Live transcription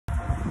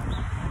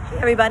Hey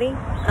everybody,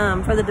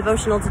 for the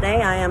devotional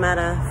today, I am at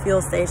a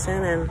fuel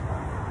station and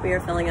we are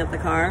filling up the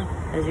car,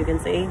 as you can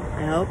see,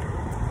 I hope.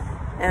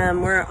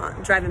 We're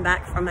driving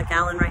back from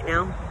McAllen right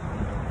now.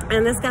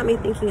 And this got me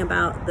thinking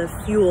about the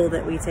fuel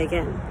that we take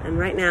in. And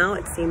right now,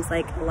 it seems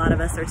like a lot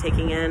of us are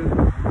taking in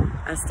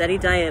a steady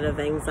diet of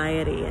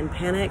anxiety and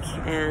panic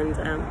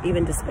and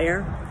even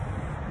despair.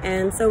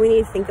 And so we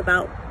need to think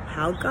about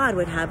how God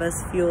would have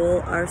us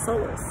fuel our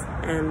souls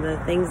and the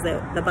things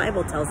that the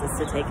Bible tells us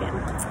to take in.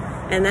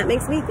 And that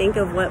makes me think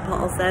of what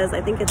Paul says.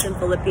 I think it's in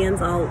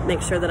Philippians. I'll make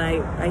sure that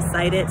I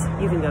cite it.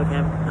 You can go,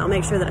 Kev. I'll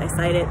make sure that I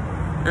cite it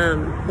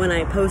when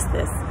I post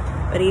this.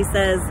 But he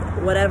says,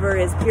 whatever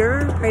is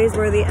pure,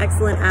 praiseworthy,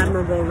 excellent,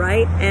 admirable,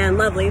 right, and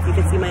lovely, if you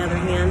could see my other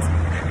hand,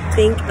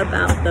 think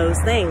about those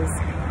things.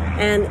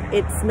 And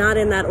it's not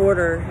in that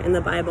order in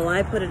the Bible.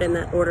 I put it in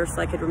that order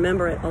so I could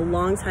remember it a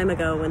long time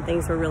ago when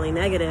things were really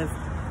negative.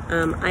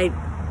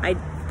 I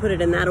put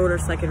it in that order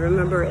so I could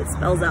remember it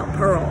spells out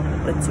pearl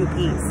with 2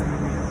 P's.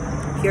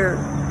 Pure,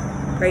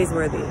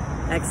 praiseworthy,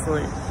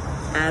 excellent,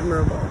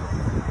 admirable,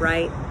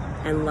 right,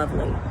 and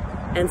lovely.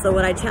 And so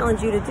what I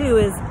challenge you to do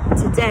is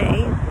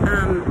today,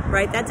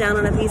 write that down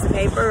on a piece of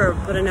paper or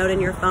put a note in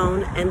your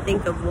phone and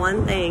think of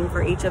one thing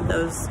for each of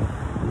those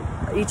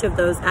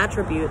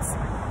attributes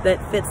that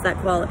fits that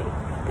quality.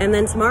 And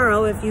then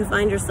tomorrow, if you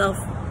find yourself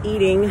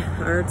eating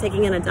or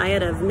taking in a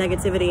diet of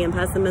negativity and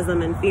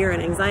pessimism and fear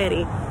and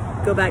anxiety,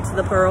 go back to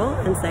the pearl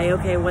and say,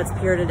 okay, what's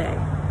pure today?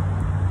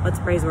 What's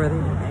praiseworthy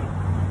today?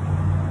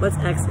 What's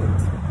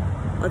excellent?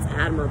 What's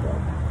admirable?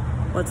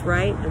 What's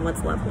right and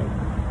what's lovely?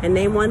 And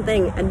name one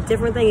thing, a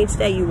different thing each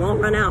day. You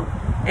won't run out.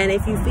 And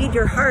if you feed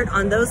your heart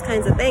on those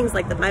kinds of things,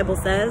 like the Bible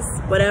says,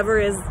 whatever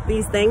is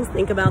these things,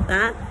 think about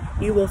that.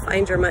 You will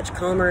find you're much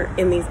calmer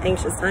in these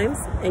anxious times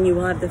and you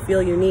will have the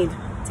feel you need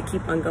to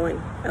keep on going.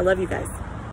 I love you guys.